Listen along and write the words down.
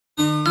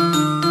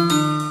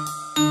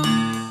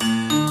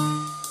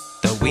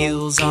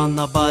wheels on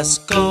the bus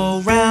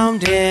go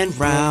round and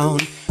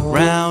round,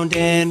 round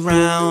and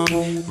round,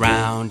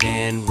 round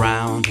and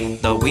round.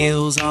 The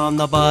wheels on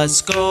the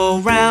bus go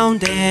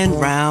round and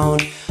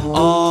round,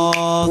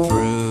 all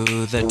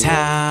through the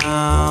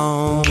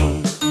town.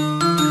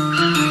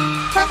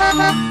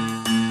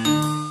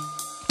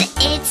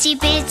 The itsy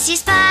bitsy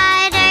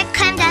spider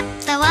climbed up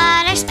the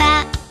water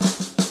spout.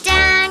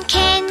 Down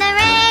came the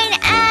rain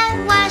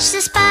and washed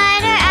the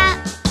spider out.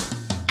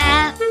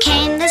 Out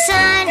came the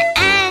sun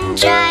and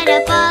dried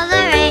up all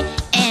the rain.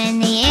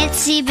 And the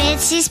itsy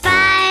bitsy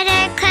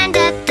spider climbed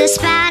up the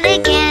spout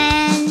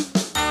again.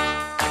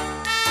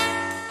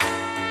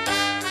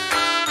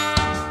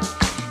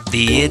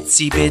 The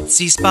itsy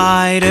bitsy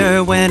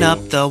spider went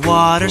up the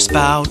water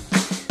spout.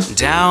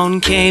 Down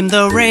came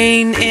the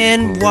rain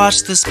and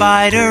washed the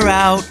spider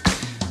out.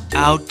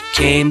 Out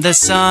came the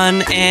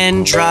sun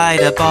and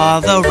dried up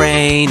all the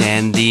rain.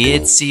 And the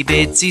itsy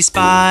bitsy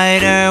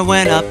spider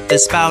went up the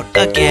spout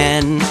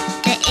again.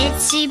 The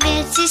itsy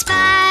bitsy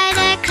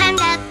spider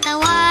climbed up the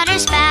water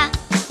spout.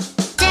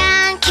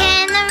 Down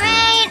came the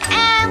rain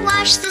and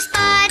washed the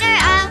spider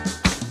out.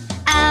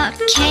 Out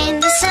came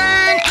the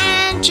sun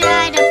and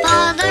dried up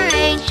all the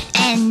rain.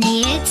 And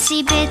the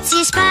itsy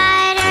bitsy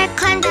spider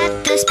climbed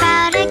up the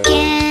spout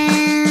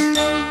again.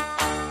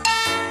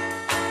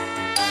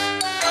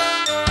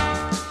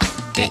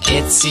 The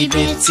itsy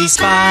bitsy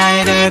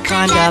spider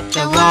climbed up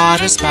the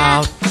water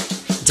spout.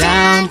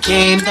 Down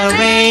came the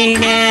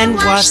rain and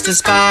washed the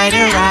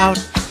spider out.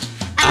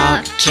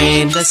 Out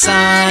came the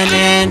sun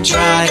and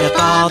dried up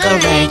all the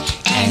rain.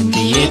 And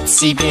the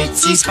itsy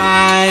bitsy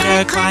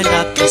spider climbed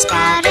up the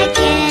spout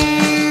again.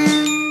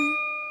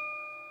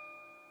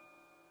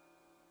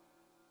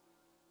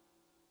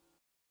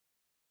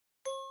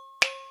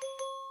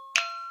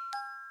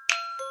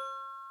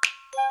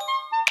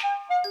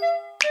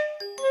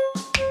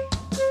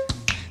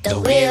 The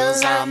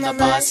wheels on the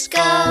bus go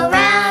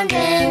round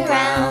and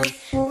round,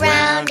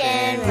 round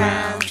and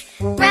round,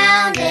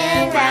 round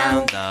and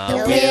round.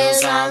 The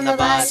wheels on the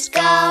bus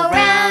go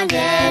round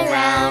and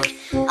round,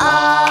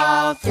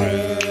 all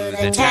through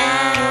the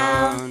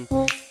town.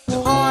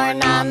 The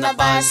horn on the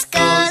bus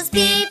goes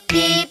beep,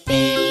 beep,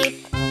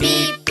 beep,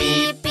 beep,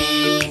 beep,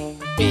 beep,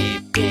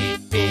 beep,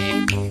 beep,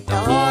 beep. The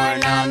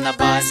horn on the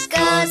bus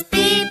goes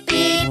beep,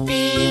 beep,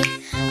 beep,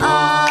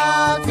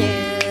 all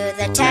through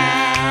the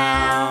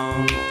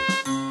town.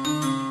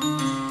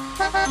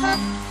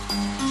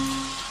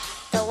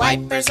 The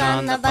wipers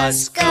on the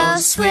bus go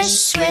swish,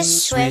 swish,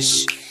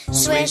 swish,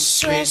 swish,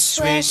 swish,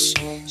 swish,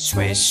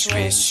 swish,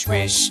 swish,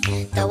 swish.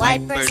 The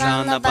wipers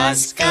on the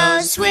bus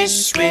go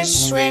swish,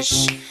 swish,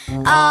 swish,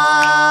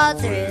 all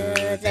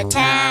through the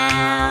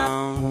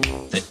town.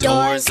 The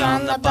doors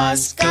on the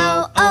bus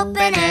go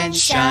open and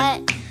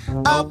shut,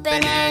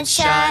 open and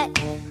shut,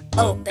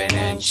 open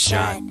and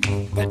shut.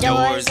 The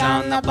doors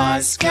on the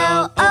bus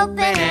go open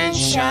and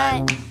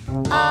shut,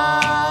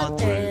 all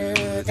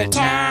through the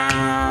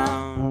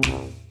town.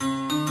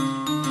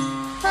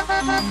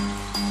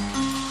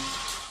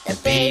 The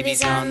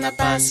babies on the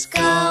bus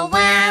go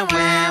wah,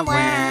 wah,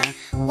 wah,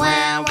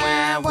 wah,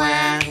 wah,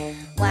 wah,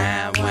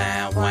 wah,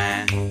 wah,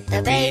 wah.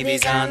 The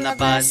babies on the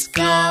bus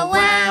go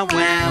wah,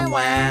 wah,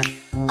 wah,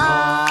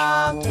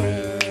 all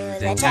through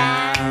the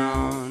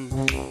town.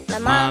 The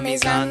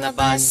mommies on the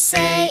bus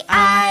say,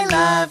 I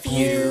love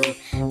you,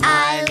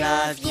 I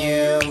love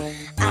you,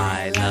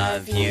 I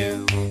love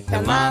you.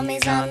 The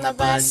mommies on the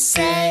bus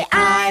say,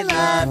 I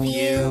love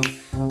you,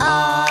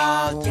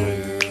 all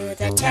through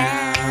the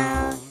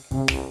town.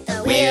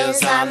 The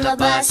wheels on the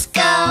bus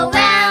go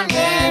round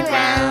and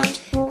round,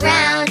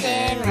 round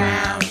and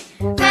round,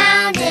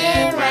 round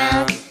and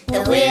round.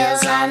 The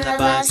wheels on the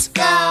bus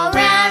go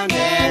round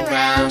and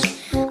round,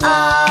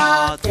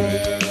 all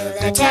through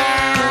the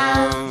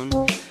town,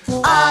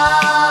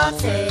 all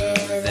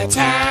through the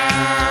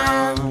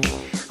town,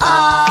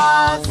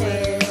 all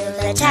through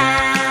the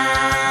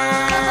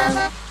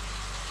town.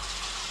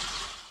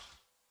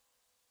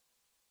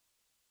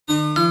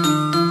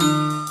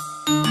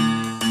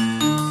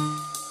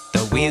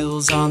 The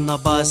wheels on the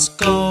bus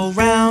go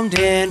round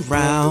and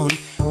round,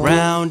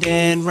 round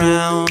and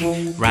round,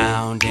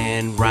 round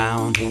and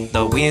round.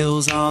 The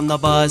wheels on the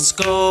bus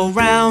go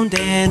round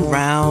and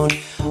round,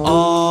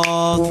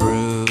 all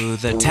through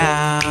the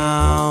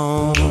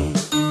town.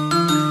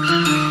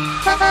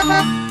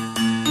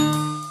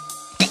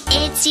 The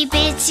itsy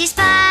bitsy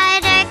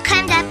spider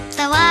climbed up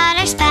the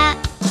water spout.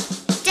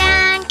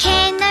 Down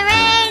came the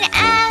rain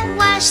and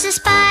washed the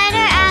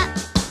spider out.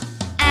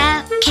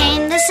 Out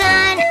came the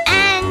sun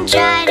and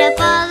dried up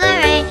all the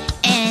rain.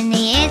 And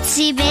the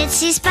itsy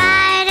bitsy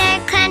spider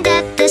climbed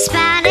up the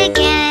spout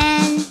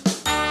again.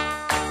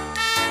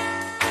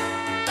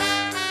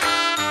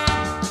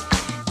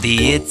 The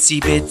itsy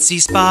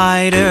bitsy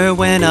spider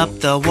went up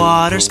the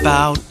water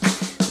spout.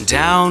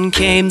 Down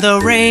came the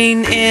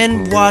rain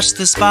and washed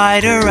the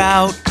spider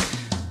out.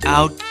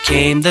 Out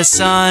came the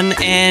sun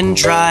and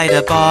dried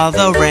up all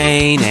the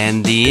rain.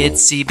 And the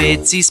itsy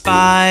bitsy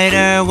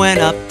spider went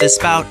up the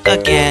spout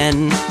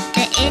again.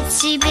 The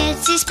itsy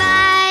bitsy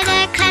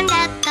spider climbed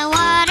up the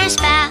water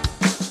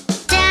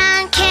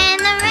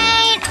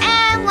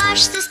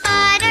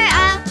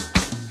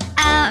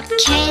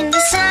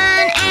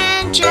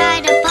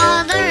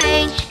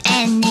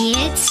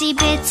itsy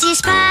bitsy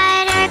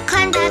spider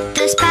climbed up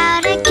the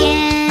spout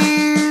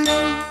again.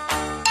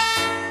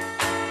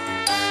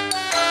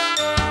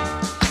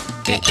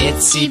 The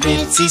itsy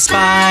bitsy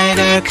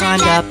spider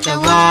climbed up the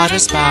water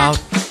spout.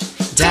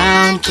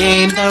 Down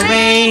came the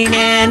rain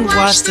and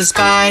washed the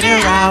spider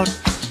out.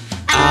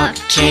 Out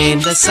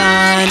came the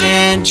sun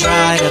and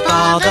dried up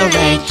all the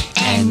rain.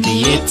 And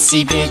the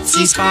itsy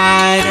bitsy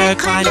spider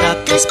climbed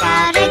up the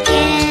spout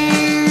again.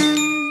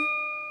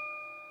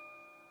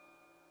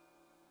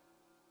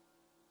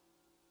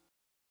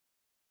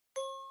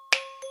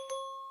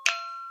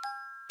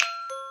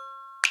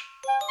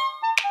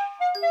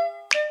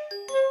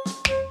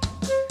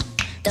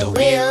 The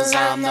wheels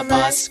on the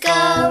bus go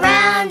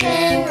round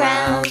and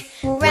round,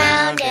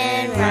 round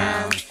and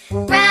round,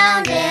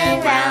 round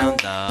and round.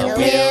 The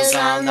wheels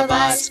on the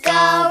bus go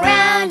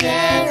round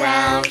and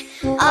round,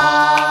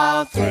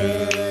 all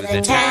through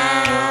the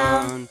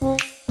town.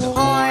 The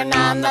horn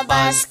on the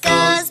bus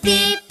goes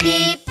beep,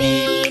 beep,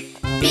 beep,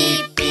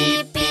 beep,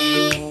 beep,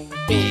 beep,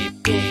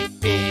 beep, beep,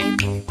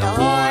 beep. The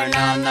horn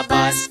on the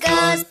bus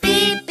goes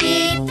beep,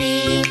 beep,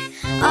 beep,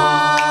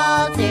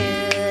 all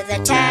through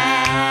the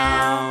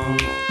town.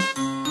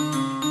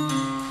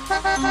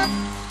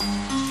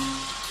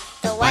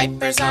 The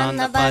wipers on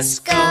the bus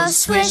go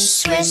swish,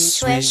 swish,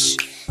 swish,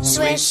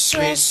 swish,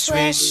 swish,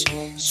 swish,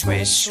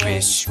 swish,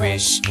 swish,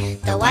 swish.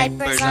 The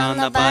wipers on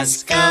the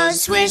bus go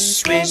swish,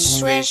 swish,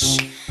 swish,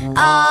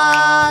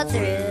 all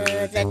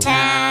through the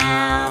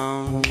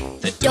town.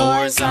 The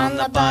doors on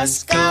the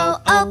bus go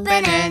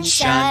open and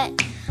shut,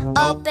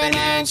 open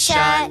and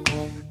shut,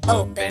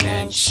 open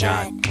and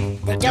shut.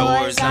 The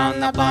doors on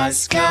the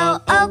bus go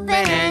open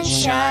and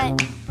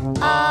shut,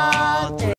 all through